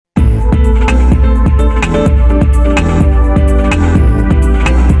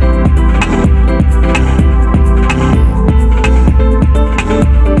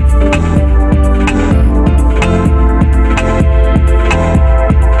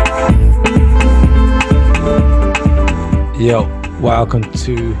Yo, welcome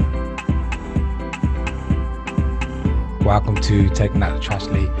to Taking Out the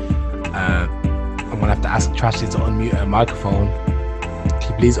Trashly. I'm gonna have to ask Trashly to unmute her microphone.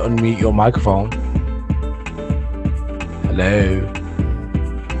 Can you please unmute your microphone? Hello.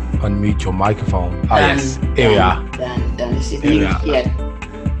 Unmute your microphone. Oh yes, here we are.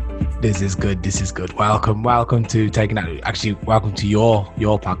 This is good. Welcome to Taking Out. Actually, welcome to your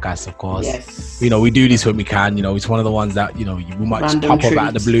podcast, of course. Yes. You know, we do this when we can. You know, it's one of the ones that, you know, we might just pop up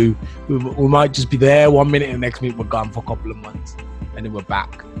out of the blue. We might just be there 1 minute and the next minute we're gone for a couple of months. And then we're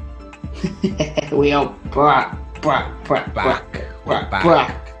back. We are back.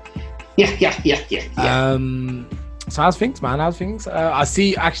 Yeah. So how's things, man? I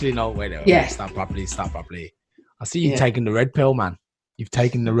see, actually, no, wait. Yeah. Start properly. I see you taking the red pill, man. You've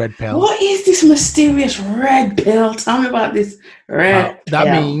taken the red pill. What is this mysterious red pill? Tell me about this red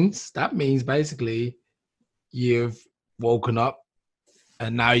pill. That means basically you've woken up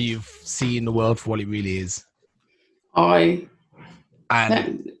and now you've seen the world for what it really is. And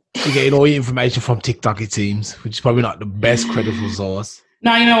you're getting all your information from TikTok, it seems, which is probably not the best credible source.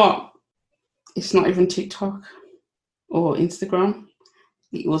 No, you know what? It's not even TikTok or Instagram.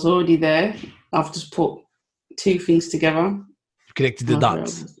 It was already there. I've just put two things together. Connected the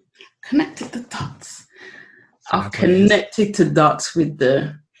dots. I've connected the dots with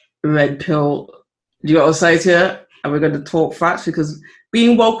the red pill. Do you know what I'll say to you? And we're going to talk facts, because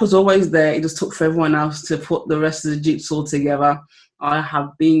being woke was always there. It just took for everyone else to put the rest of the jigsaw together. I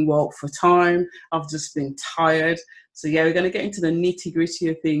have been woke for time. I've just been tired. So yeah, we're going to get into the nitty gritty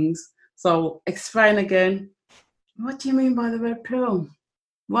of things. So explain again. What do you mean by the red pill?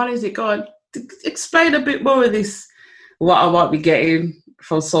 What is it, God? Explain a bit more of this. What I might be getting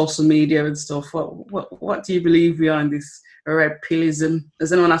from social media and stuff. What do you believe behind this red pillism?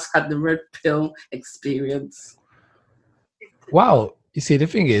 Has anyone else had the red pill experience? Well, you see, the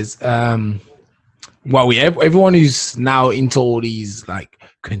thing is, everyone who's now into all these like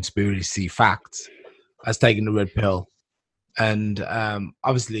conspiracy facts has taken the red pill, and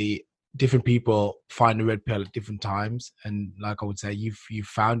obviously different people find the red pill at different times. And like I would say, you've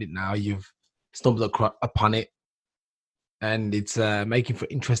found it now. You've stumbled upon it. And it's making for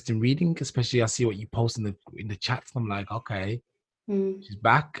interesting reading, especially I see what you post in the chats. And I'm like, okay, she's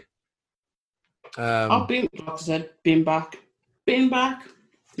back. I've been back.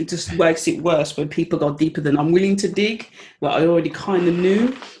 It just makes it worse when people go deeper than I'm willing to dig. Well, I already kind of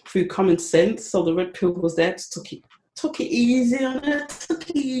knew through common sense. So the red pill was there. Just took it easy on it. I took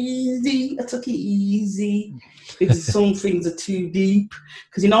it easy because some things are too deep.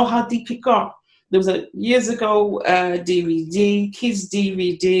 Because you know how deep it got. There was a years ago DVD, kids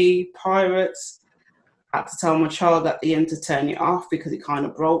DVD, Pirates. I had to tell my child at the end to turn it off because it kind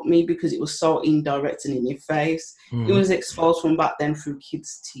of broke me, because it was so indirect and in your face. It was exposed from back then through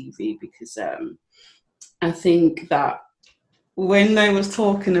kids TV, because I think that when they was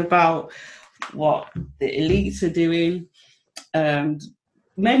talking about what the elites are doing,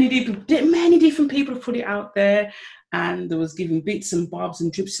 many different people put it out there. And there was giving bits and bobs and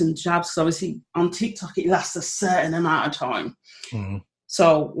drips and jabs. So obviously on TikTok, it lasts a certain amount of time.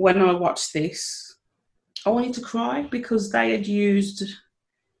 So when I watched this, I wanted to cry, because they had used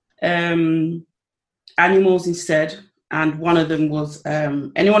animals instead. And one of them was,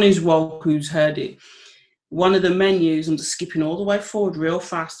 anyone who's woke, who's heard it, one of the menus, I'm just skipping all the way forward real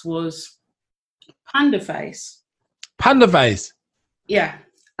fast, was Panda Face. Panda Face? Yeah.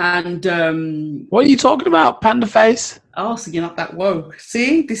 And what are you talking about, Panda Face? Oh, so you're not that woke.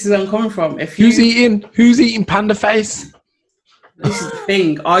 See, this is where I'm coming from. Who's eating Panda Face? This is the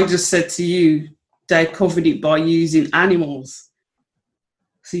thing. I just said to you, they covered it by using animals.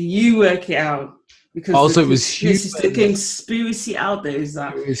 So you work it out. Because also, it was humans. The conspiracy out there is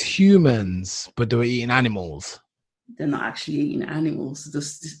that it was humans, but they were eating animals. They're not actually eating animals. They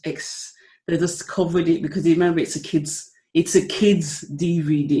just covered it because remember, it's a kid's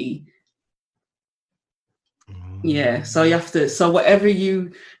DVD. Yeah, so you have to. So whatever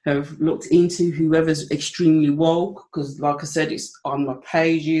you have looked into, whoever's extremely woke, because like I said, it's on my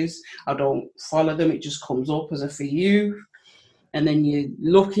pages. I don't follow them; it just comes up as a for you, and then you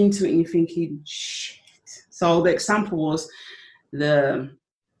look into it and you're thinking, shit. So the example was the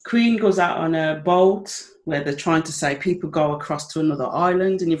Queen goes out on a boat where they're trying to say people go across to another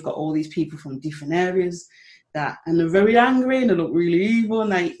island, and you've got all these people from different areas and they're very angry and they look really evil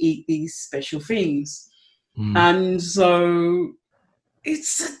and they eat these special things. And so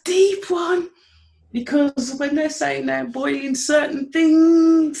it's a deep one, because when they're saying they're boiling certain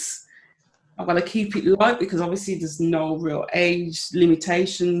things, I've got to keep it light, because obviously there's no real age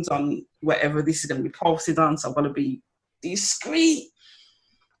limitations on whatever this is going to be posted on. So I've got to be discreet.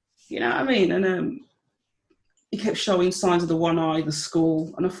 You know what I mean? And he kept showing signs of the one eye, the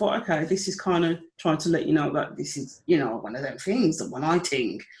skull. And I thought, okay, this is kind of trying to let you know that this is, you know, one of them things, the one eye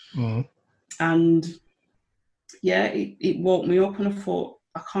thing. Mm. And yeah, it woke me up, and I thought,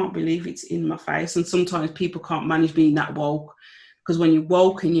 I can't believe it's in my face. And sometimes people can't manage being that woke, because when you're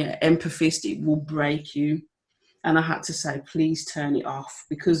woke and you're empathist, it will break you. And I had to say, please turn it off.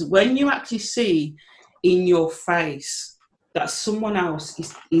 Because when you actually see in your face that someone else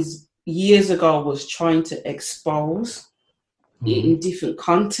is years ago was trying to expose it in different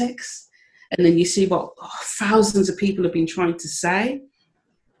contexts, and then you see what thousands of people have been trying to say,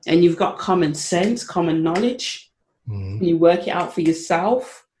 and you've got common sense, common knowledge, and you work it out for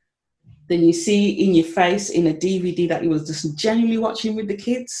yourself, then you see in your face in a DVD that you was just genuinely watching with the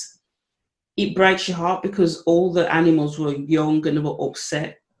kids, it breaks your heart, because all the animals were young and they were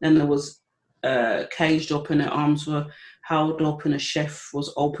upset, and there was caged up and their arms were held up, and a chef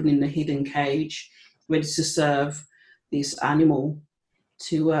was opening the hidden cage ready to serve this animal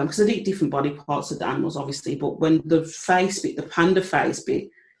to, because they eat different body parts of the animals, obviously, but when the face bit, the panda face bit,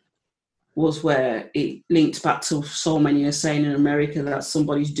 was where it linked back to so many are saying in America that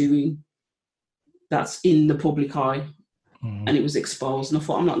somebody's doing that's in the public eye, and it was exposed. And I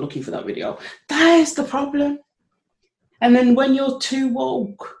thought, I'm not looking for that video. That is the problem. And then when you're too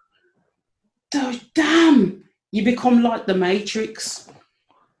woke, damn, you become like the Matrix.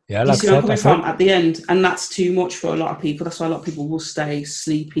 Yeah, like at the end, and that's too much for a lot of people. That's why a lot of people will stay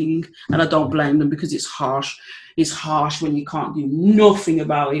sleeping, and I don't blame them, because it's harsh. It's harsh when you can't do nothing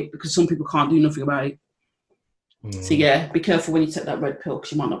about it, because some people can't do nothing about it. So yeah, be careful when you take that red pill,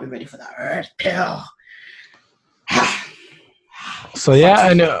 because you might not be ready for that red pill. So yeah,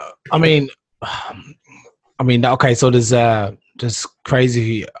 and I mean, okay. So there's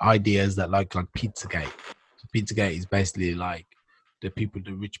crazy ideas that like Pizzagate. So Pizzagate is basically like the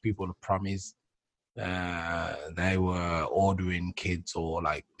rich people, the promise. They were ordering kids, or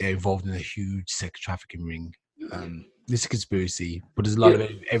like they're involved in a huge sex trafficking ring. This is a conspiracy, but there's a lot of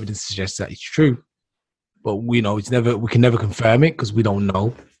evidence to suggest that it's true. But we know we can never confirm it, because we don't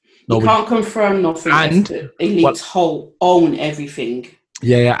know. You can't confirm nothing. And the elites own everything.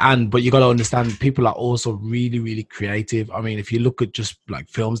 Yeah, but you got to understand, people are also really, really creative. I mean, if you look at just like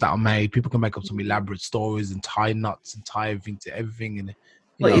films that are made, people can make up some elaborate stories and tie knots and tie everything to everything. And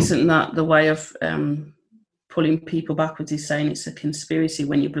but isn't that the way of pulling people backwards? Is saying it's a conspiracy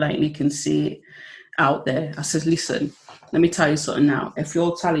when you blatantly can see it out there. I said, listen, let me tell you something now. If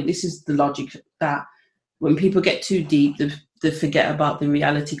you're telling, this is the logic, that when people get too deep, they forget about the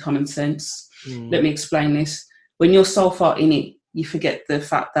reality, common sense. Let me explain this. When you're so far in it, you forget the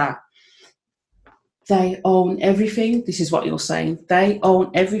fact that they own everything. This is what you're saying. They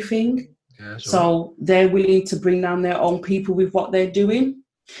own everything. Yeah, sure. So they're willing to bring down their own people with what they're doing.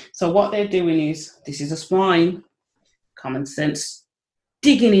 So what they're doing is, this is a spine, common sense,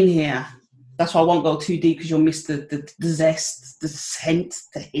 digging in here. That's why I won't go too deep, because you'll miss the zest, the scent,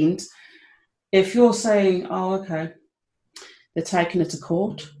 the hint. If you're saying, oh, okay, they're taking her to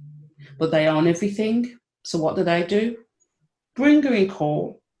court, but they own everything. So what do? Bring her in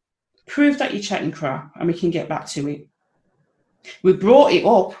court, prove that you're chatting crap, and we can get back to it. We brought it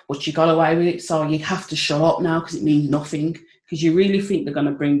up, but you got away with it, so you have to shut up now, because it means nothing, because you really think they're going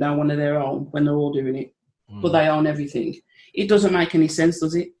to bring down one of their own when they're all doing it. But they own everything. It doesn't make any sense,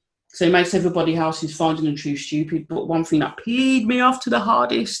 does it? So it makes everybody else who's finding the truth stupid. But one thing that peed me off to the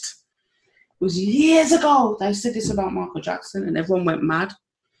hardest was years ago, they said this about Michael Jackson, and everyone went mad.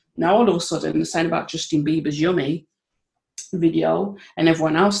 Now all of a sudden they're saying about Justin Bieber's Yummy video, and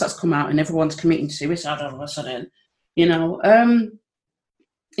everyone else that's come out, and everyone's committing suicide all of a sudden. It's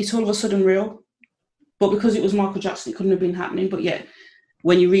all of a sudden real. But because it was Michael Jackson, it couldn't have been happening. But yet,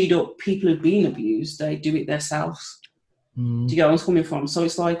 when you read up people who've been abused, they do it themselves. Do you get where I'm coming from? So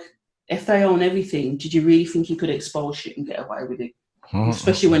it's like, if they own everything, did you really think you could expose shit and get away with it?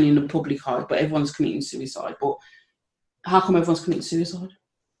 Especially when you're in the public eye, but everyone's committing suicide. But how come everyone's committing suicide?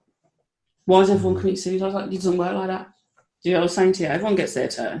 Why is everyone committing suicide? Like, it doesn't work like that. Do you know what I'm saying to you? Everyone gets their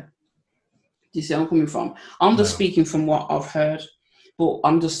turn. Do you see where I'm coming from? I'm just speaking from what I've heard, but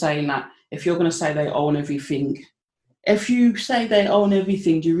I'm just saying that if you're going to say they own everything, if you say they own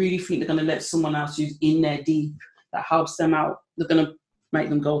everything, do you really think they're going to let someone else who's in there deep, that helps them out, they're going to make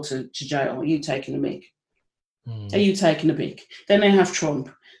them go to jail? Are you taking a mick? Are you taking a mick? Then they have Trump.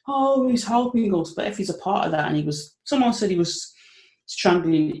 Oh, he's helping us. But if he's a part of that, and someone said he was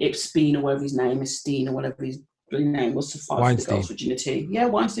strangling Epstein, or whatever his name is, Steen, or whatever his name was, to fight for the girl's virginity. Yeah,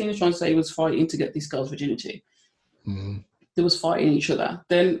 Weinstein was trying to say he was fighting to get this girl's virginity. They was fighting each other.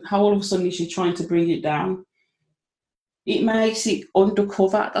 Then how all of a sudden is she trying to bring it down? It makes it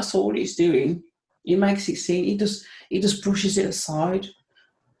undercover. That's all it's doing. It makes it seem. He just brushes it aside.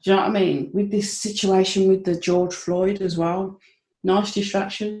 Do you know what I mean? With this situation with the George Floyd as well, nice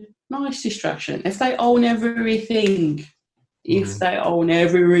distraction. Nice distraction. If they own everything,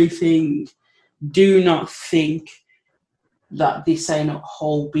 do not think that this ain't a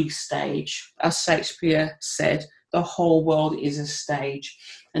whole big stage. As Shakespeare said, the whole world is a stage.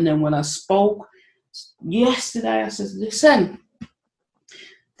 And then when I spoke yesterday, I said, listen,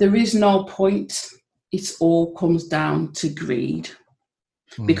 there is no point. It all comes down to greed.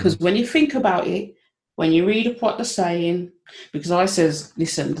 Because when you think about it, when you read up what they're saying, because I says,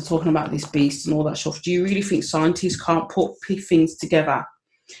 listen, they're talking about this beast and all that stuff. Do you really think scientists can't put things together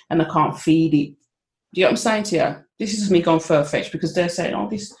and they can't feed it? Do you know what I'm saying to you? This is me going far-fetched because they're saying, oh,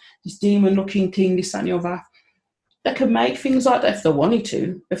 this demon-looking thing, this, that, and the other. They can make things like that if they wanted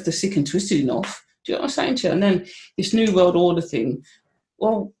to, if they're sick and twisted enough. Do you know what I'm saying to you? And then this New World Order thing,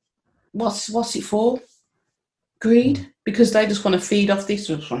 well, what's it for? Greed. Because they just want to feed off this,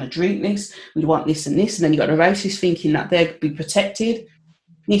 we just want to drink this, we want this and this, and then you've got the racists thinking that they'll be protected.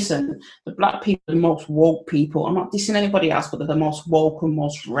 Listen, the black people are the most woke people. I'm not dissing anybody else, but they're the most woke and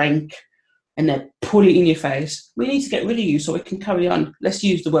most rank, and they put it in your face. We need to get rid of you so we can carry on. Let's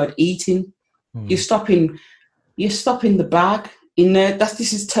use the word eating. You're stopping the bag in there.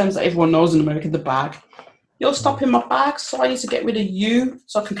 This is terms that everyone knows in America, the bag. You're stopping my bag, so I need to get rid of you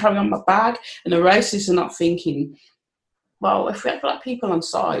so I can carry on my bag. And the racists are not thinking, well, if we have black people on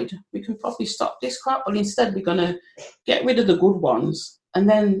side, we can probably stop this crap. But instead, we're going to get rid of the good ones. And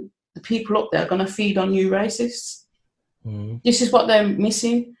then the people up there are going to feed on you racists. This is what they're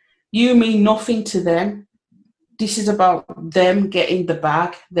missing. You mean nothing to them. This is about them getting the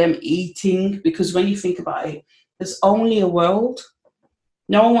bag, them eating. Because when you think about it, there's only a world.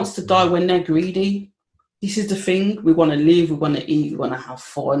 No one wants to die when they're greedy. This is the thing. We want to live, we want to eat, we want to have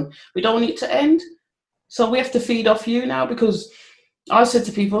fun. We don't want it to end. So we have to feed off you now, because I said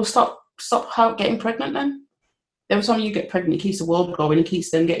to people, stop getting pregnant then. Every time you get pregnant, it keeps the world going, it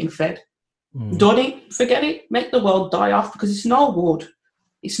keeps them getting fed. Done it, forget it, make the world die off, because it's no good.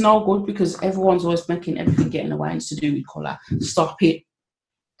 It's no good because everyone's always making everything getting away and it's to do with colour. Stop it.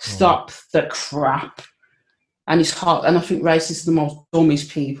 Stop the crap. And it's hard. And I think racists are the most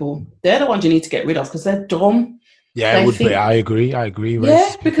dumbest people. They're the ones you need to get rid of because they're dumb. Yeah, it would be. I agree.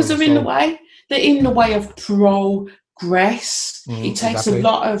 Yeah, because they're in the way. They're in the way of progress. It takes a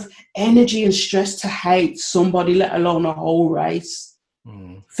lot of energy and stress to hate somebody, let alone a whole race.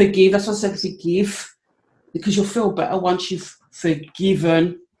 Forgive. That's what I said, forgive. Because you'll feel better once you've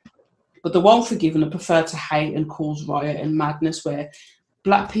forgiven. But the won't forgive and prefer to hate and cause riot and madness, where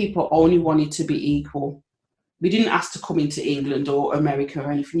black people only wanted to be equal. We didn't ask to come into England or America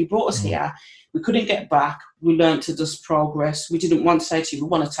or anything. You brought us here. We couldn't get back. We learned to just progress. We didn't want to say to you, we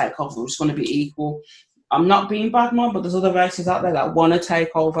want to take over. We just want to be equal. I'm not being bad, man, but there's other races out there that want to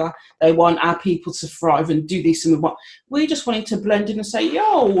take over. They want our people to thrive and do this. And we just wanted to blend in and say,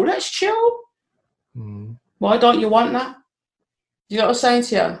 yo, let's chill. Why don't you want that? Do you know what I'm saying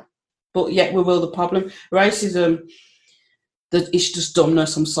to you? But yet we will the problem. Racism, it's just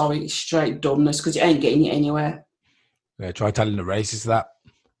dumbness. I'm sorry, it's straight dumbness because you ain't getting it anywhere. Yeah, try telling the racists that.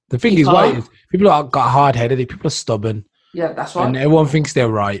 The thing is, why people are got hard-headed. People are stubborn. Yeah, that's right. And everyone thinks they're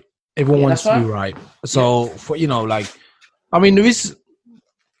right. Everyone wants to be right. So, for I mean, there is,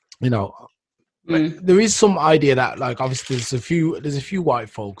 there is some idea that, like, obviously, there's a few white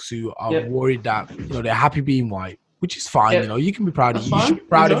folks who are worried that they're happy being white, which is fine. You can be proud of you. You should be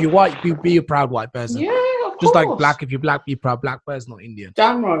proud if you're white. Be a proud white person. Yeah, of just course. like black. If you're black, be proud black person, not Indian.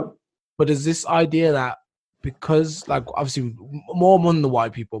 Damn right. But there's this idea that because, like, obviously more among the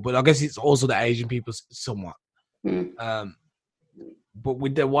white people, but I guess it's also the Asian people somewhat. But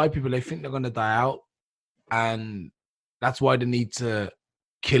with the white people, they think they're going to die out. And that's why they need to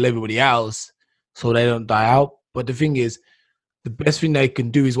kill everybody else so they don't die out. But the thing is, the best thing they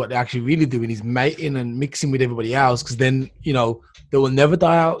can do is what they're actually really doing is mating and mixing with everybody else, because then, they will never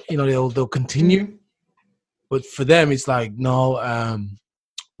die out. They'll continue. But for them, it's like, no,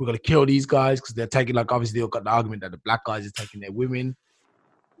 we're going to kill these guys because they're taking, like, obviously they've got the argument that the black guys are taking their women.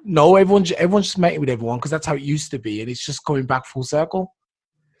 No, everyone's just mating with everyone because that's how it used to be. And it's just coming back full circle,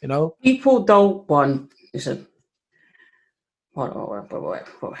 People don't want, listen. Wait.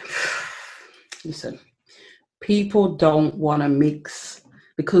 Listen. People don't want to mix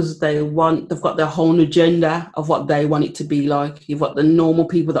because they've got their whole agenda of what they want it to be like. You've got the normal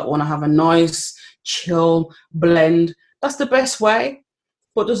people that want to have a nice, chill blend. That's the best way.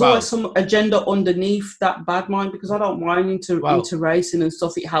 But there's always some agenda underneath that bad mind, because I don't mind interracing and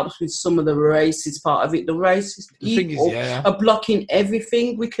stuff. It helps with some of the racist part of it. The racist people are blocking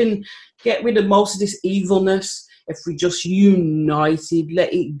everything. We can get rid of most of this evilness if we just united,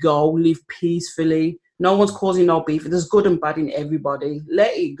 let it go, live peacefully. No one's causing no beef. There's good and bad in everybody.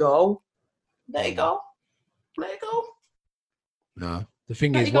 Let it go. Let it go. Let it go. No. The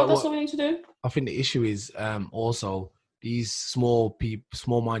thing is, that's what we need to do. I think the issue is also these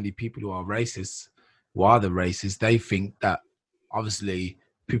small-minded people who are racist, they think that obviously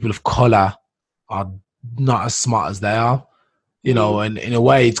people of color are not as smart as they are, you know, and in a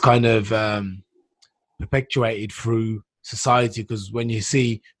way it's kind of perpetuated through society, because when you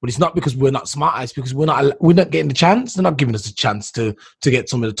see, but it's not because we're not smart, it's because we're not getting the chance. They're not giving us a chance to get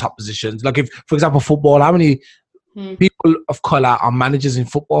some of the top positions. Like, if, for example, football, how many people of color are managers in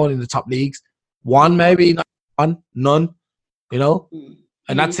football in the top leagues? One, maybe, not one, none, you know,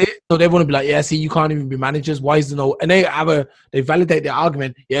 and that's it. So they want to be like, yeah, see, you can't even be managers. Why is there no? And they validate their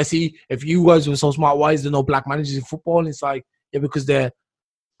argument. Yeah, see, if you guys were so smart, why is there no black managers in football? And it's like, yeah, because they're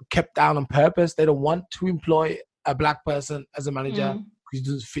kept down on purpose. They don't want to employ a black person as a manager because it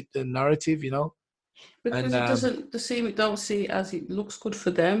doesn't fit the narrative, you know. Because it don't see it as it looks good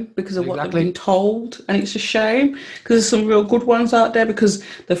for them because of what they've been told, and it's a shame because there's some real good ones out there. Because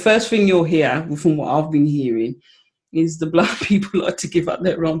the first thing you'll hear from what I've been hearing is the black people like to give up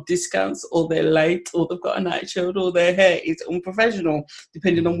their own discounts, or they're late, or they've got a night shirt, or their hair is unprofessional,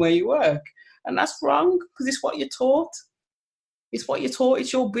 depending on where you work, and that's wrong because it's what you're taught. It's what you're taught.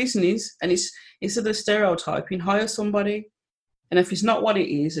 It's your business, and it's instead of stereotyping, hire somebody, and if it's not what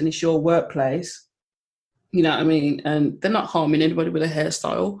it is, and it's your workplace. You know what I mean? And they're not harming anybody with a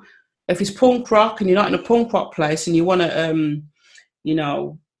hairstyle. If it's punk rock and you're not in a punk rock place and you want to, you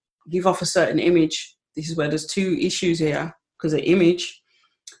know, give off a certain image, this is where there's two issues here because of image,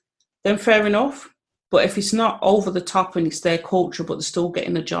 then fair enough. But if it's not over the top and it's their culture, but they're still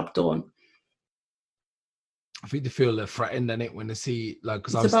getting the job done. I think they feel they're threatened, innit, when they see, like,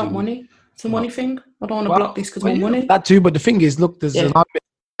 because it's about money. It's a money thing. I don't want to block this because of money. That too, but the thing is, look, there's an argument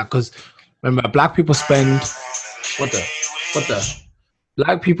because remember, black people spend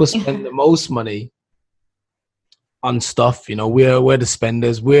black people spend the most money on stuff. You know, we're the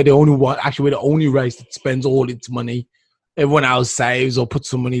spenders. We're the only one. Actually, we're the only race that spends all its money. Everyone else saves or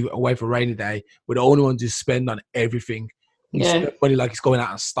puts some money away for a rainy day. We're the only ones who spend on everything. We spend money like it's going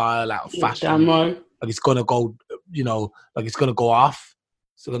out of style, out of fashion. Damn right. Like it's gonna go, you know, like it's gonna go off.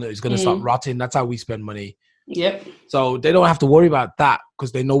 It's gonna start rotting. That's how we spend money. Yep. So they don't have to worry about that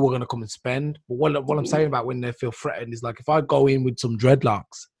because they know we're going to come and spend. But what I'm saying about when they feel threatened is like if I go in with some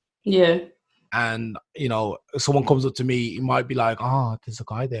dreadlocks. Yeah. And, you know, if someone comes up to me, it might be like, oh, there's a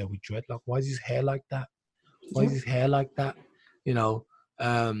guy there with dreadlock. Why is his hair like that? Why is his hair like that? You know,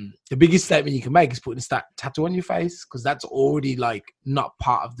 the biggest statement you can make is putting a tattoo on your face because that's already like not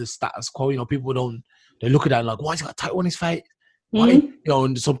part of the status quo. You know, people they look at that and like, why has he got a tattoo on his face? Why, you know,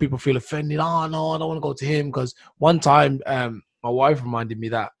 and some people feel offended. Oh no, I don't want to go to him because one time, my wife reminded me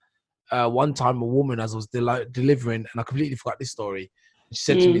that one time a woman, as I was delivering, and I completely forgot this story. She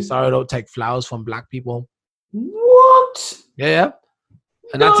said to me, "Sorry, I don't take flowers from black people." What? Yeah.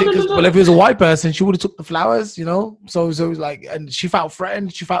 And that's it. Well, if it was a white person, she would have took the flowers, you know. So it was like, and she felt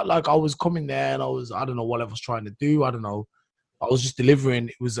threatened. She felt like I was coming there, and I don't know what I was trying to do. I don't know. I was just delivering.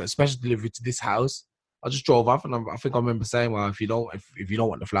 It was a special delivery to this house. I just drove off, and I think I remember saying, "Well, if you don't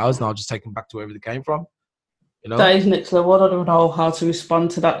want the flowers, then I'll just take them back to wherever they came from." You know, that is next level. I don't know how to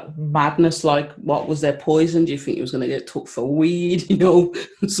respond to that madness. Like, what was their poison? Do you think it was going to get took for weed? You know,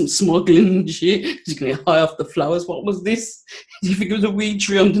 some smuggling shit. Is going to get high off the flowers? What was this? Do you think it was a weed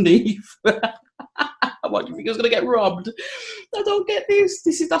tree underneath? What do you think it was going to get robbed? I don't get this.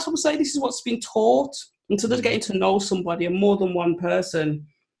 That's what I'm saying. This is what's been taught. Instead of getting to know somebody and more than one person.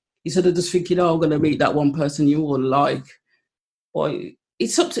 Instead of just thinking, oh, I'm going to meet that one person you will like. Boy,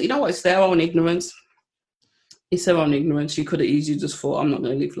 it's up to, you know what, it's their own ignorance. It's their own ignorance. You could have easily just thought, I'm not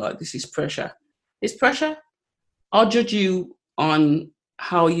going to live like this. It's pressure. It's pressure. I'll judge you on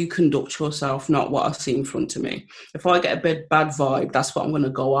how you conduct yourself, not what I see in front of me. If I get a bad vibe, that's what I'm going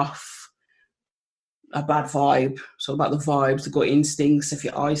to go off. A bad vibe. So about the vibes, the gut instincts.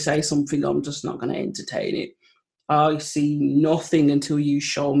 If I say something, I'm just not going to entertain it. I see nothing until you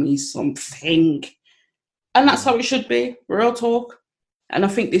show me something. And that's how it should be, real talk. And I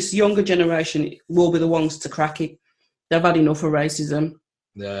think this younger generation will be the ones to crack it. They've had enough of racism.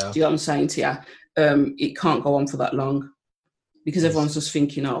 Yeah. Do you know what I'm saying to you? It can't go on for that long. Because everyone's just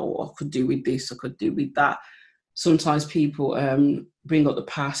thinking, oh, I could do with this, I could do with that. sometimes people bring up the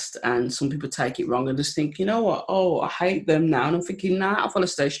past, and some people take it wrong and just think, you know what, oh, I hate them now. And I'm thinking, nah, I've got to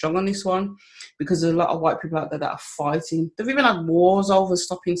stay strong on this one, because there's a lot of white people out there that are fighting. They've even had wars over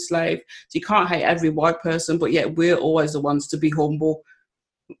stopping slaves. So you can't hate every white person, but yet we're always the ones to be humble.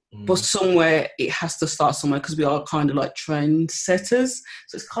 But somewhere it has to start somewhere, because we are kind of like trendsetters.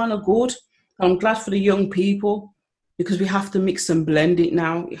 So it's kind of good. I'm glad for the young people, because we have to mix and blend it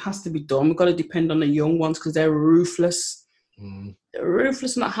now. It has to be done. We've got to depend on the young ones, because they're ruthless. They're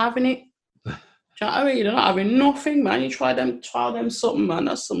ruthless, not having it. Do you know what I mean? They're not having nothing, man. You try them something, man.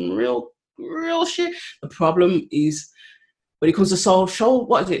 That's some real shit. The problem is when it comes to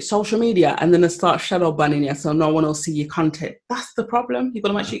social media, and then they start shadow banning you, so no one will see your content. That's the problem. You've got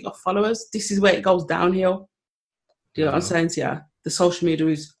to make sure you got followers. This is where it goes downhill. Do you know what I'm saying to you? The social media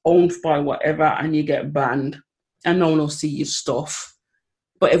is owned by whatever, and you get banned, and no one will see your stuff.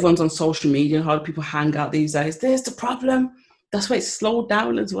 But everyone's on social media, and how do people hang out these days? There's the problem. That's why it's slowed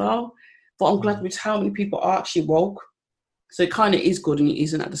down as well. But I'm glad with how many people are actually woke. So it kind of is good and it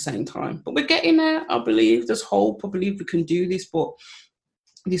isn't at the same time. But we're getting there, I believe. There's hope. I believe we can do this. But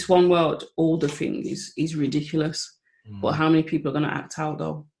this one world order thing is ridiculous. But how many people are going to act out,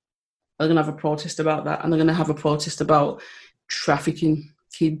 though? They're going to have a protest about that. And they're going to have a protest about trafficking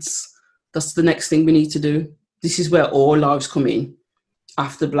kids. That's the next thing we need to do. This is where all lives come in.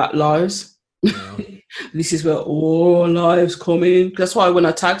 After Black Lives. Yeah. This is where all lives come in. That's why when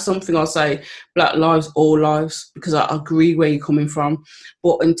I tag something, I'll say Black Lives, all lives, because I agree where you're coming from.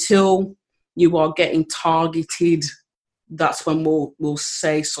 But until you are getting targeted, that's when we'll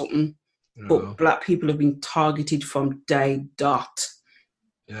say something. Yeah. But Black people have been targeted from day dot.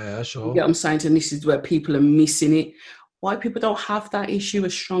 Yeah, sure. You get what I'm saying? And this is where people are missing it. White people don't have that issue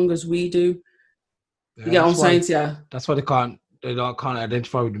as strong as we do. Yeah, you get what I'm saying? Yeah. That's why they can't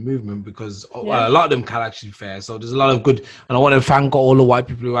identify with the movement, because a lot of them can actually fair. So there's a lot of good, and I want to thank all the white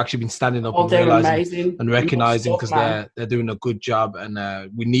people who have actually been standing up and realizing and recognizing, because they're doing a good job, and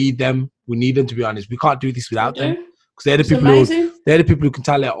we need them. We need them, to be honest. We can't do this without them, because they're the people who can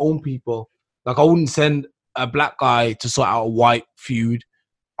tell their own people. Like, I wouldn't send a Black guy to sort out a white feud.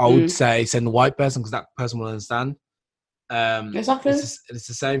 I would say send a white person, because that person will understand. Exactly. It's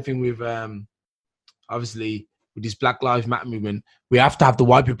the same thing with obviously. With this Black Lives Matter movement, we have to have the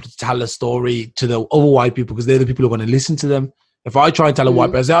white people to tell a story to the other white people, because they're the people who are going to listen to them. If I try and tell a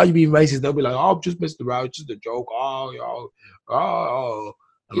white person, "Oh, you being racist," they'll be like, "Oh, I'm just messing around, it's just a joke." Oh.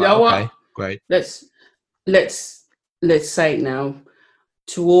 You know what? Great. Let's say it now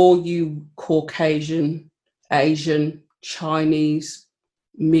to all you Caucasian, Asian, Chinese,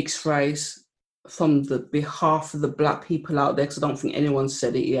 mixed race, from the behalf of the Black people out there, because I don't think anyone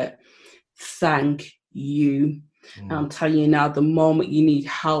said it yet. Thank you. And I'm telling you now, the moment you need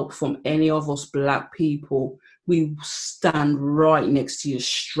help from any of us Black people, we stand right next to you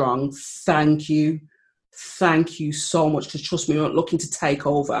strong. Thank you so much, because trust me, we're not looking to take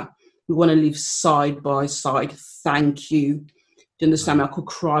over. We want to live side by side. Thank you. Do you understand me? I could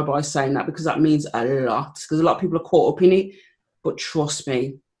cry by saying that, because that means a lot, because a lot of people are caught up in it. But trust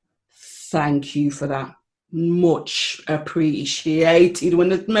me, thank you for that. Much appreciated. When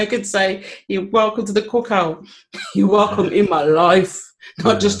the Megan say, "You're welcome to the cookout," you're welcome in my life,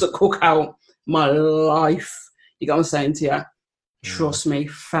 not just a cookout, my life. You got what I'm saying to you? Trust me.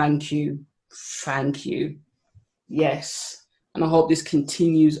 Thank you. Yes, and I hope this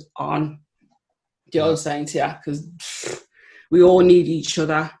continues on. Do you know what I'm saying to you? Because we all need each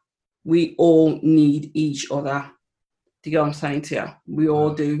other. Do you get what I'm saying to you? We all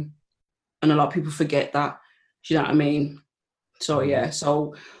do. And a lot of people forget that. Do you know what I mean? So, yeah.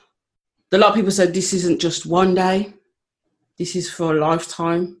 So, a lot of people said this isn't just one day. This is for a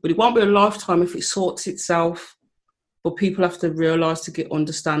lifetime. But it won't be a lifetime if it sorts itself. But people have to realise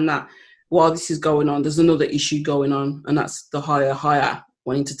understand that while this is going on, there's another issue going on. And that's the higher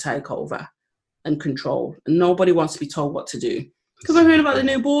wanting to take over and control. And nobody wants to be told what to do. Because I heard about the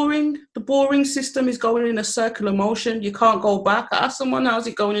new boring. The boring system is going in a circular motion. You can't go back. I asked someone, how's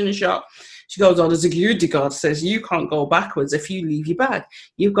it going in the shop? She goes, the security guard says you can't go backwards if you leave your bag.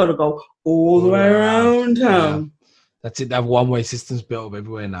 You've got to go all the way around town. Yeah. That's it. They have one-way systems built up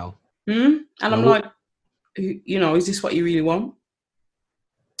everywhere now. And I'm like, is this what you really want?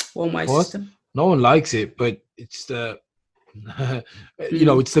 One-way system? No one likes it, but it's the...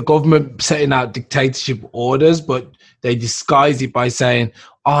 it's the government setting out dictatorship orders, but they disguise it by saying,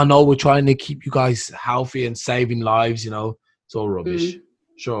 "Oh no, we're trying to keep you guys healthy and saving lives." It's all rubbish.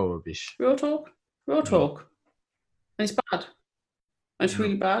 Sure, rubbish. Real talk. And it's bad. It's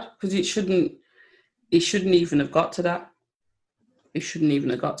really bad, because it shouldn't even have got to that. Do you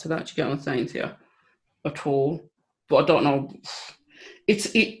get what I'm saying to you? at all. But I don't know.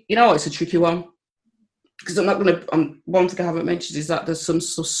 It's a tricky one, because one thing I haven't mentioned is that there's some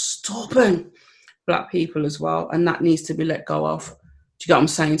so stubborn black people as well, and that needs to be let go of. Do you get what I'm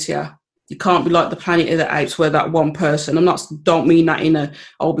saying to you? You can't be like the Planet of the Apes, where that one person. Don't mean that in a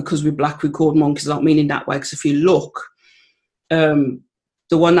because we're black we're called monkeys. I don't mean in that way. Because if you look, the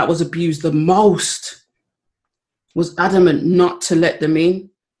one that was abused the most was adamant not to let them in,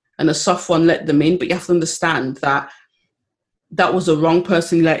 and the soft one let them in. But you have to understand that was the wrong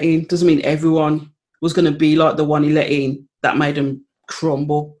person he let in. Doesn't mean everyone was going to be like the one he let in that made him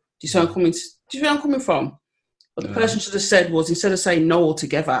crumble. Do you see where I'm coming from? What the person should have said was, instead of saying no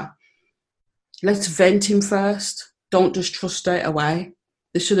altogether, let's vent him first. Don't just trust straight away.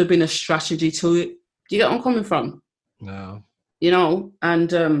 There should have been a strategy to it. Do you get where I'm coming from? No.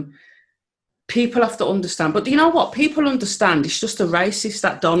 And people have to understand. But you know what? People understand. It's just the racists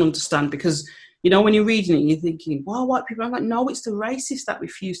that don't understand, because, when you're reading it, you're thinking, well, white people. I'm like, no, it's the racists that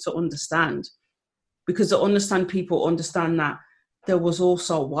refuse to understand. Because people understand that there was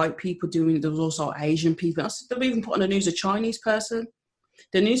also white people doing it. There was also Asian people. They've even put on the news a Chinese person.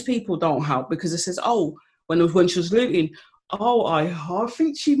 The news people don't help, because it says, when she was looting, I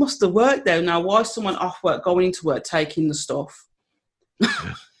think she must have worked there. Now, why is someone off work going into work taking the stuff?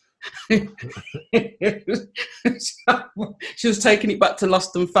 She was taking it back to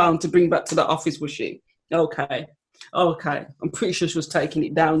Lost and Found to bring back to the office, was she? Okay. I'm pretty sure she was taking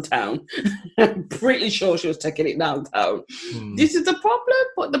it downtown. I'm pretty sure she was taking it downtown. This is the problem.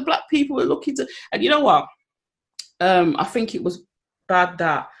 But the black people were looking to, and you know what? I think it was bad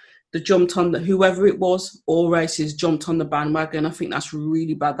that they jumped on whoever it was, all races jumped on the bandwagon. I think that's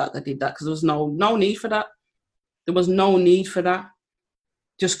really bad that they did that, because there was no need for that. There was no need for that.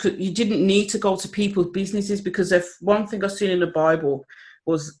 Just you didn't need to go to people's businesses, because if one thing I've seen in the Bible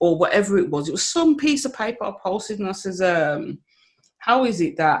was, or whatever it was some piece of paper I posted, and I says, how is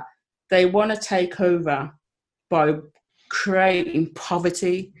it that they want to take over by creating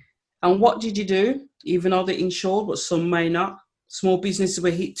poverty? And what did you do? Even though they're insured, but some may not. Small businesses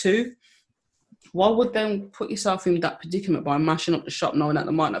were hit too. Why would then put yourself in that predicament by mashing up the shop, knowing that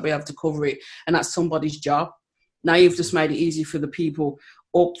they might not be able to cover it, and that's somebody's job? Now you've just made it easy for the people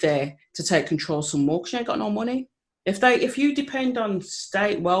up there to take control some more, because you ain't got no money. If you depend on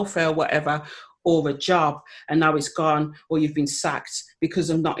state welfare or whatever, or a job, and now it's gone, or you've been sacked because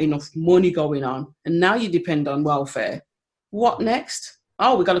of not enough money going on, and now you depend on welfare, what next?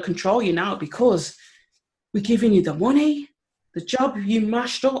 We've got to control you now because we're giving you the money. The job you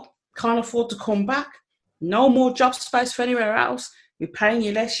mashed up can't afford to come back. No more job space for anywhere else. We're paying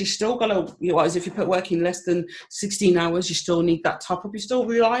you less. You still got to, as if you're working less than 16 hours, you still need that top up. You're still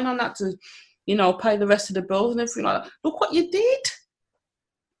relying on that to, pay the rest of the bills and everything like that. Look what you did.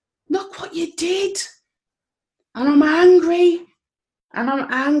 Look what you did. And I'm angry. And I'm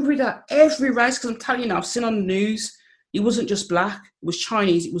angry that every race, because I'm telling you now, I've seen on the news, it wasn't just black, it was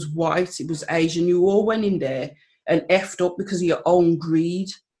Chinese, it was white, it was Asian. You all went in there and effed up because of your own greed.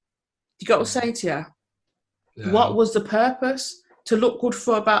 You got what I'm saying to you? Yeah. What was the purpose? To look good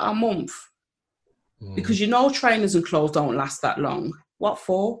for about a month? Because trainers and clothes don't last that long. What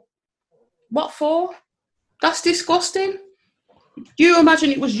for? What for? That's disgusting. You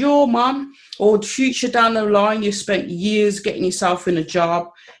imagine it was your mum, or future down the line, you spent years getting yourself in a job,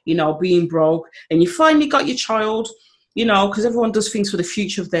 being broke, and you finally got your child, because everyone does things for the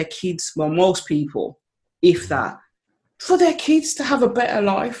future of their kids. Well, most people, if that, for their kids to have a better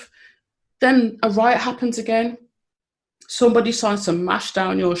life. Then a riot happens again. Somebody decides to mash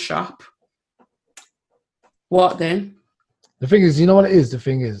down your shop. What then? The thing is, you know what it is? The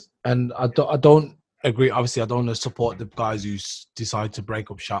thing is, and I don't agree. Obviously, I don't want to support the guys who decide to break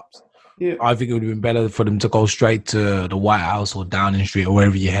up shops. Yeah. I think it would have been better for them to go straight to the White House or Downing Street or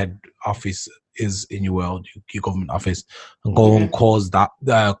wherever your head office is in your world, your government office, and go and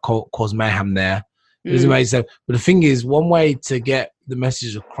cause mayhem there. It doesn't make sense. But the thing is, one way to get the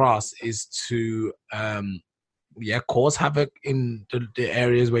message across is to cause havoc in the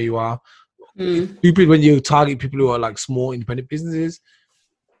areas where you are. Stupid when you target people who are like small independent businesses,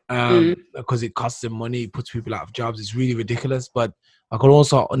 because it costs them money, it puts people out of jobs. It's really ridiculous. But I can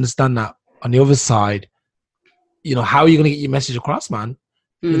also understand that on the other side, how are you going to get your message across, man?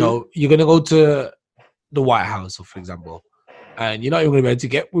 You're going to go to the White House, for example, and you're not even going to be able to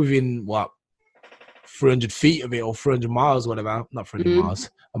get within 300 feet of it, or 300 miles, whatever. Not 300 miles,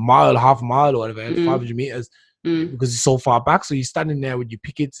 a mile, half a mile, or whatever, 500 meters, because it's so far back. So you're standing there with your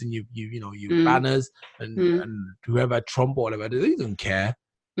pickets and your banners and whoever, Trump or whatever. He doesn't care.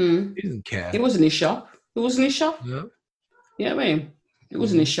 He doesn't care. It wasn't his shop. Yeah. You know what I mean? It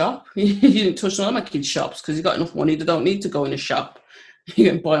was in his shop. He didn't touch none of my kids' shops because he got enough money. They don't need to go in a shop. You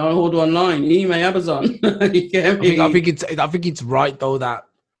can buy on order online, email, Amazon. You get me? I think it's right though that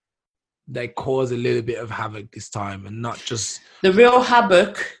they cause a little bit of havoc this time and not just the real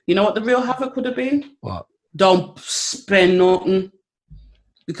havoc. You know what the real havoc would have been? What? Don't spend nothing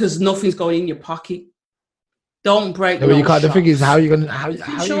because nothing's going in your pocket. Don't break. No, you can't. The thing is, how are you really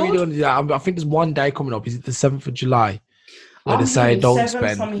gonna do that? I think there's one day coming up. Is it the 7th of July? Where they say don't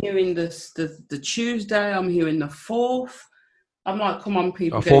spend. I'm hearing the Tuesday. I'm hearing the 4th. I'm like, come on,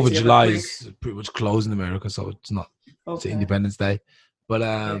 people. 4th of July is pretty much closed in America, so it's not. Okay. It's Independence Day, but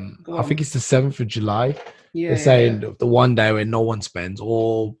I think it's the 7th of July. Yeah, they're saying the one day where no one spends,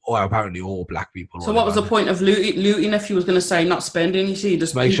 or apparently all black people. So what was the point of looting if you was going to say not spending? You see,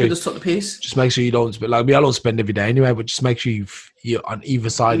 just just took the piss. Just make sure you don't spend. Like I don't spend every day anyway, but just make sure you're on either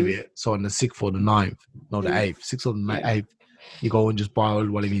side of it. So on the 6th or the 9th, no, the 8th, 6th or the 8th, you go and just buy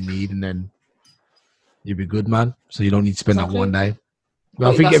whatever you need, and then you'll be good, man. So you don't need to spend that one day.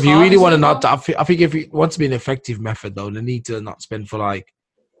 But I think if you really want to I think if it wants to be an effective method, though, they need to not spend for like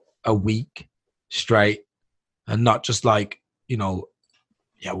a week straight, and not just like, okay,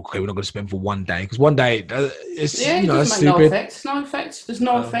 we're not going to spend for one day, because one day it's it's stupid. No effect. No effect. There's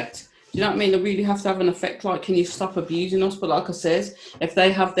no effect. Do you know what I mean? They really have to have an effect. Like, can you stop abusing us? But like I says, if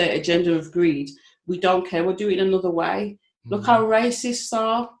they have their agenda of greed, we don't care. We'll do it another way. Look how racists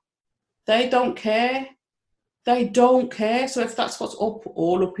are. They don't care. They don't care. So if that's what's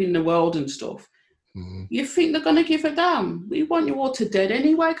all up in the world and stuff, you think they're going to give a damn? We want you all to dead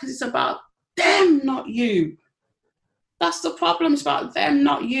anyway, because it's about them, not you. That's the problem. It's about them,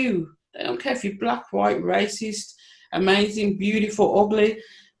 not you. They don't care if you're black, white, racist, amazing, beautiful, ugly,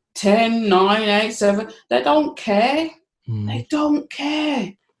 10, 9, 8, 7. They don't care. They don't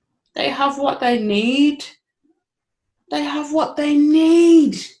care. They have what they need. They have what they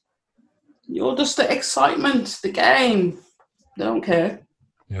need. You're just the excitement, the game. They don't care.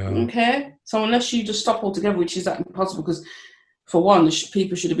 Yeah. They don't care. So unless you just stop altogether, which is that impossible, because for one,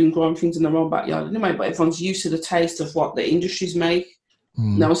 people should have been growing things in their own backyard anyway, but everyone's used to the taste of what the industries make.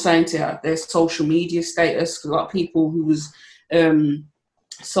 And I was saying to her, their social media status, a lot of people who was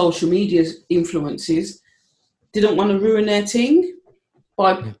social media influences didn't want to ruin their thing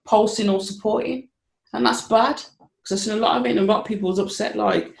by posting or supporting. And that's bad. Because I've seen a lot of it, and a lot of people was upset.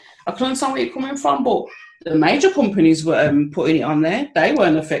 Like, I can understand where you're coming from, but the major companies were putting it on there. They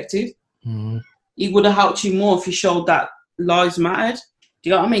weren't affected. It would have helped you more if you showed that lives mattered. Do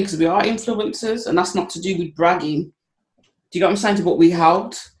you know what I mean? Because we are influencers, and that's not to do with bragging. Do you know what I'm saying? But we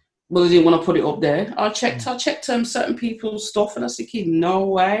helped. Well, they didn't want to put it up there. I checked certain people's stuff, and I was thinking, no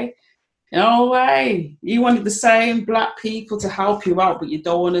way. No way. You wanted the same black people to help you out, but you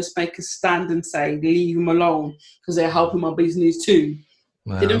don't want to make a stand and say, leave them alone, because they're helping my business too.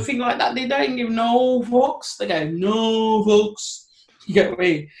 Wow. They don't think like that. They don't give no fucks. They go, no fucks. You get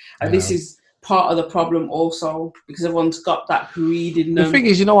me? And this is part of the problem also, because everyone's got that greed in them. The thing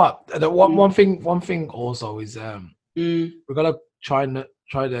is, you know what? One thing also is we're gonna try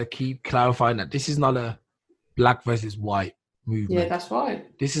to keep clarifying that this is not a black versus white movement. Yeah, that's right.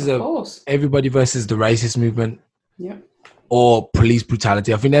 This is everybody versus the racist movement. Yeah. Or police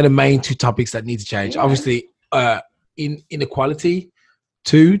brutality. I think they're the main two topics that need to change. Yeah. Obviously, inequality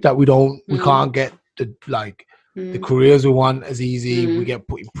too, that we can't get the careers we want as easy. We get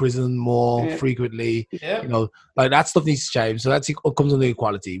put in prison more frequently. Yeah. Like that stuff needs to change. So that comes under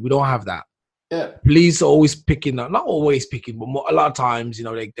equality. We don't have that. Yeah. Police are always picking up, not always picking, but a lot of times,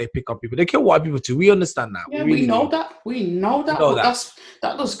 they pick up people. They kill white people too. We understand that. Yeah, we know that. We know that.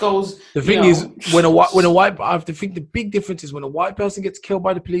 That just goes. The thing is, when a white, I have to think the big difference is when a white person gets killed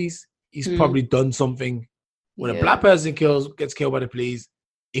by the police, he's probably done something. When a black person gets killed by the police,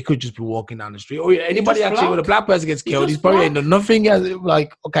 it could just be walking down the street. Or anybody actually, when a black person gets killed, he's probably ain't done nothing.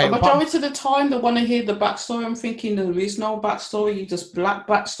 Like, okay. The majority of the time, they want to hear the backstory. I'm thinking there is no backstory. You just black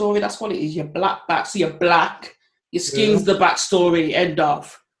backstory. That's what it is. You're black back. So you're black. Your skin's the backstory. End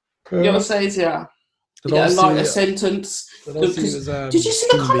of. You know what I'm saying? Yeah. You get a lighter sentence. Did you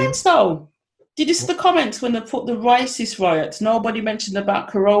see the comments though? Did you see the comments when they put the racist riots? Nobody mentioned about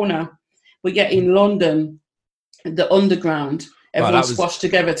Corona. We get in London, the underground. Everyone squashed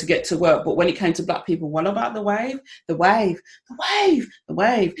together to get to work. But when it came to black people, what about the wave? The wave, the wave, the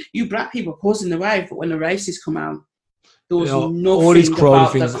wave. You black people causing the wave. But when the racists come out, there was nothing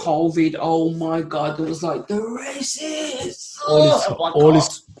about the COVID. Oh my God. There was like the racists.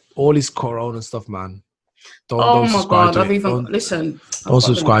 All this Corona stuff, man. Don't subscribe to it. Don't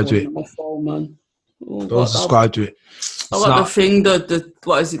subscribe to it. Don't subscribe to it. I like the thing that the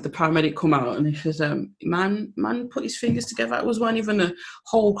what is it? The paramedic come out and he says, "Man put his fingers together. It wasn't even a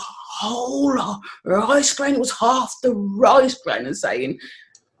whole rice grain. It was half the rice grain." And saying,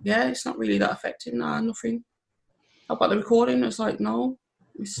 "Yeah, it's not really that effective. Nah, nothing." How about the recording? It's like, no,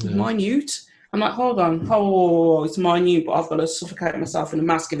 it's minute. I'm like, hold on, it's minute, but I've got to suffocate myself in a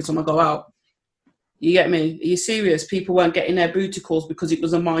mask every time I go out. You get me? Are you serious? People weren't getting their booty calls because it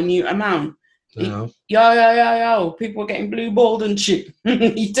was a minute amount. No. Yo. People were getting blue balled and shit.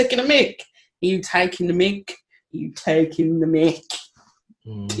 You taking the mic? You taking the mic? You taking the mic?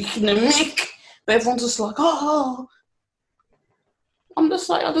 Taking the mic? But everyone's just like, oh. I'm just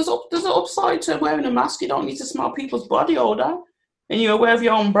like, there's an upside to wearing a mask. You don't need to smell people's body odor. And you're aware of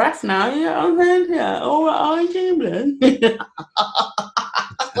your own breath now. Yeah, I'm here. All right, I'm the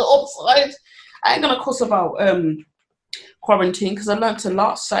upside. I ain't going to cuss about quarantine because I learnt a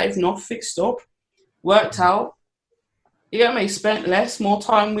lot, saved up, fixed up, worked out. You get me? Spent less, more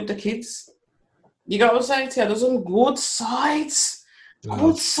time with the kids. You got what I'm saying to you? There's some good sides.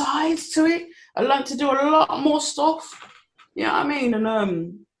 Good sides to it. I learnt to do a lot more stuff. You know what I mean?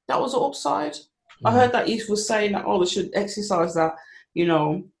 And that was an upside. I heard that Eve was saying that, they should exercise that,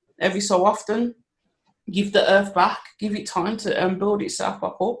 every so often. Give the earth back. Give it time to build itself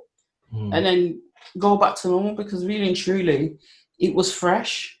back up. And then go back to normal because really and truly, it was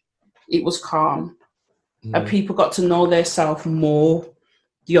fresh. It was calm. And people got to know themselves more.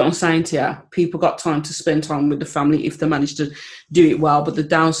 You know what I'm saying to you? People got time to spend time with the family if they managed to do it well. But the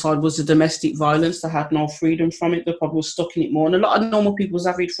downside was the domestic violence. They had no freedom from it. They probably were stuck in it more. And a lot of normal people was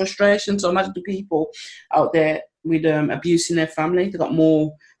having frustration. So imagine the people out there with abuse in their family. They got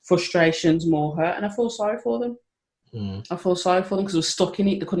more frustrations, more hurt. And I feel sorry for them. I feel sorry for them because they were stuck in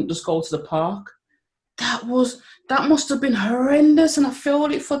it. They couldn't just go to the park. That must have been horrendous. And I feel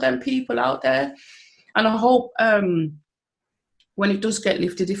it for them people out there. And I hope... when it does get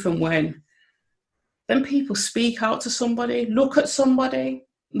lifted, if and when, then people speak out to somebody, look at somebody,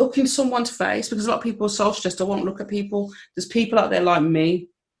 look in someone's face, because a lot of people are so stressed, I won't look at people. There's people out there like me.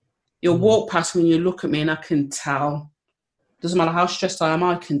 You'll walk past me and you look at me and I can tell. Doesn't matter how stressed I am,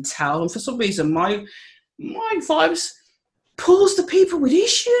 I can tell. And for some reason, my vibes pulls the people with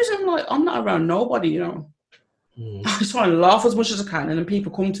issues. I'm like, I'm not around nobody, I try and laugh as much as I can, and then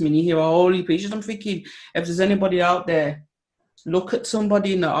people come to me and you hear a holy pieces. I'm thinking, if there's anybody out there, look at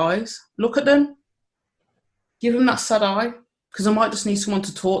somebody in the eyes. Look at them. Give them that sad eye. Because I might just need someone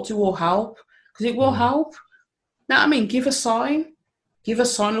to talk to or help. Because it will help. You know what I mean? Give a sign. Give a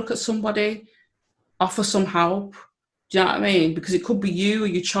sign. Look at somebody. Offer some help. Do you know what I mean? Because it could be you or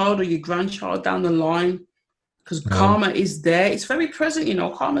your child or your grandchild down the line. Because karma is there. It's very present,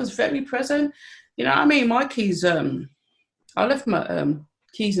 Karma is very present. You know what I mean? My keys, I left my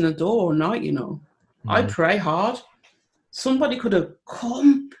keys in the door all night, I pray hard. Somebody could have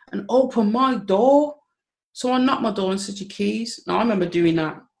come and opened my door. Someone knocked my door and said, your keys. Now, I remember doing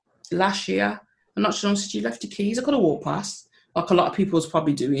that last year. I'm not sure I said, you left your keys. I could have walked past, like a lot of people was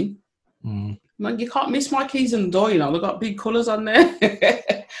probably doing. Man, you can't miss my keys in the door, They've got big colours on there.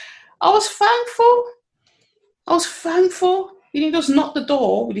 I was thankful. He just knocked the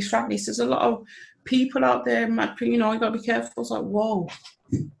door with his family. There's a lot of people out there, you got to be careful. I was like,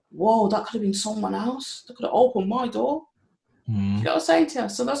 whoa, that could have been someone else. They could have opened my door. You know what I'm saying to you?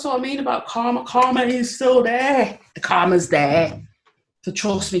 So that's what I mean about karma. Karma is still there. The karma's there. So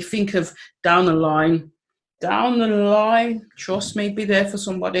trust me, think of down the line, trust me, be there for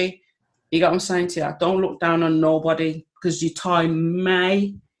somebody. You got what I'm saying to you? Don't look down on nobody because your time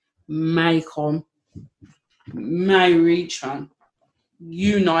may come, may reach, man.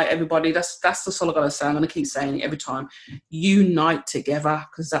 Unite everybody. That's all I gotta say. I'm gonna keep saying it every time. Unite together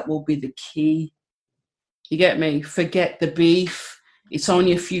because that will be the key. You get me? Forget the beef. It's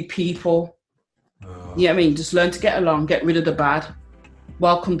only a few people. You know what I mean? Just learn to get along, get rid of the bad,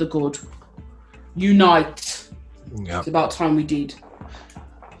 welcome the good. Unite. Yep. It's about time we did.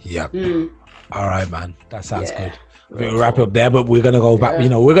 Yep. All right, man. That sounds good. We'll wrap it up there, but we're going to go back. We're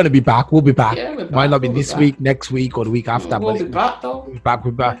going to be back. We'll be back. Yeah, we're back. Might not be this week, next week, or the week after. We'll be back, though. We'll be back.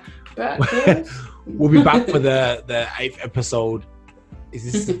 We'll be back for the 8th episode. Is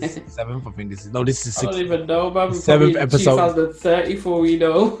this 7th? I think this is. No, this is 6th. I don't even know, man. 7th episode. 2030 before we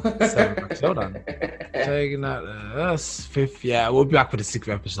know. 7th episode, on. Taking that. That's 5th. Yeah, we'll be back for the 6th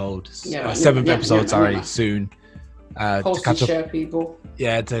episode. 7th episode, soon. To catch up, share people.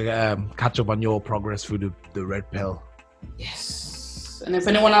 Yeah, to catch up on your progress through the red pill. Yes. And if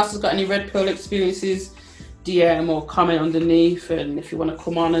anyone else has got any red pill experiences, DM or comment underneath. And if you want to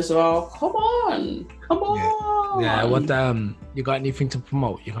come on as well, come on. Yeah, what you got anything to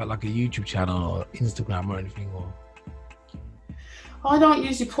promote? You got like a YouTube channel or Instagram or anything? Or I don't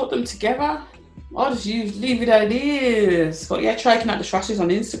usually put them together. I just leave it as it is. But yeah, Taking Out the Trashes on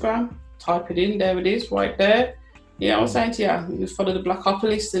Instagram. Type it in, there it is, right there. Yeah, I was saying to you, you follow the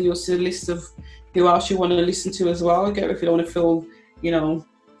Blackopolis and you'll see a list of who else you want to listen to as well. Get if you don't want to feel, you know,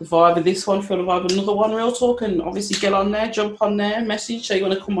 the vibe of this one, feel the vibe of another one, Real Talk, and obviously get on there, jump on there, message, say you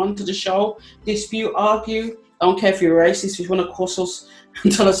want to come on to the show, dispute, argue. I don't care if you're racist, if you want to cuss us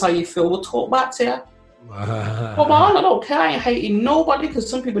and tell us how you feel, we'll talk back to you. Come on, I don't care, I ain't hating nobody because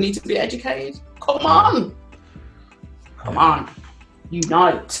some people need to be educated. Come on. Come on.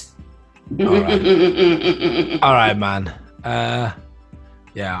 Unite. All right, man.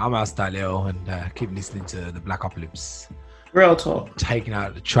 Yeah, I'm Astalio and keep listening to the Blackopolis. Real Talk. Taking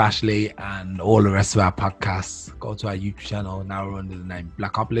Out the Trashly and all the rest of our podcasts. Go to our YouTube channel. Now we're under the name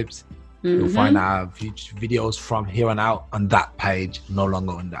Blackopolis. You'll find our future videos from here on out on that page, no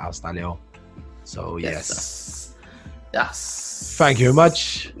longer under Astalio. So, yes. Thank you very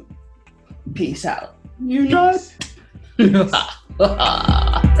much. Peace out. Unite.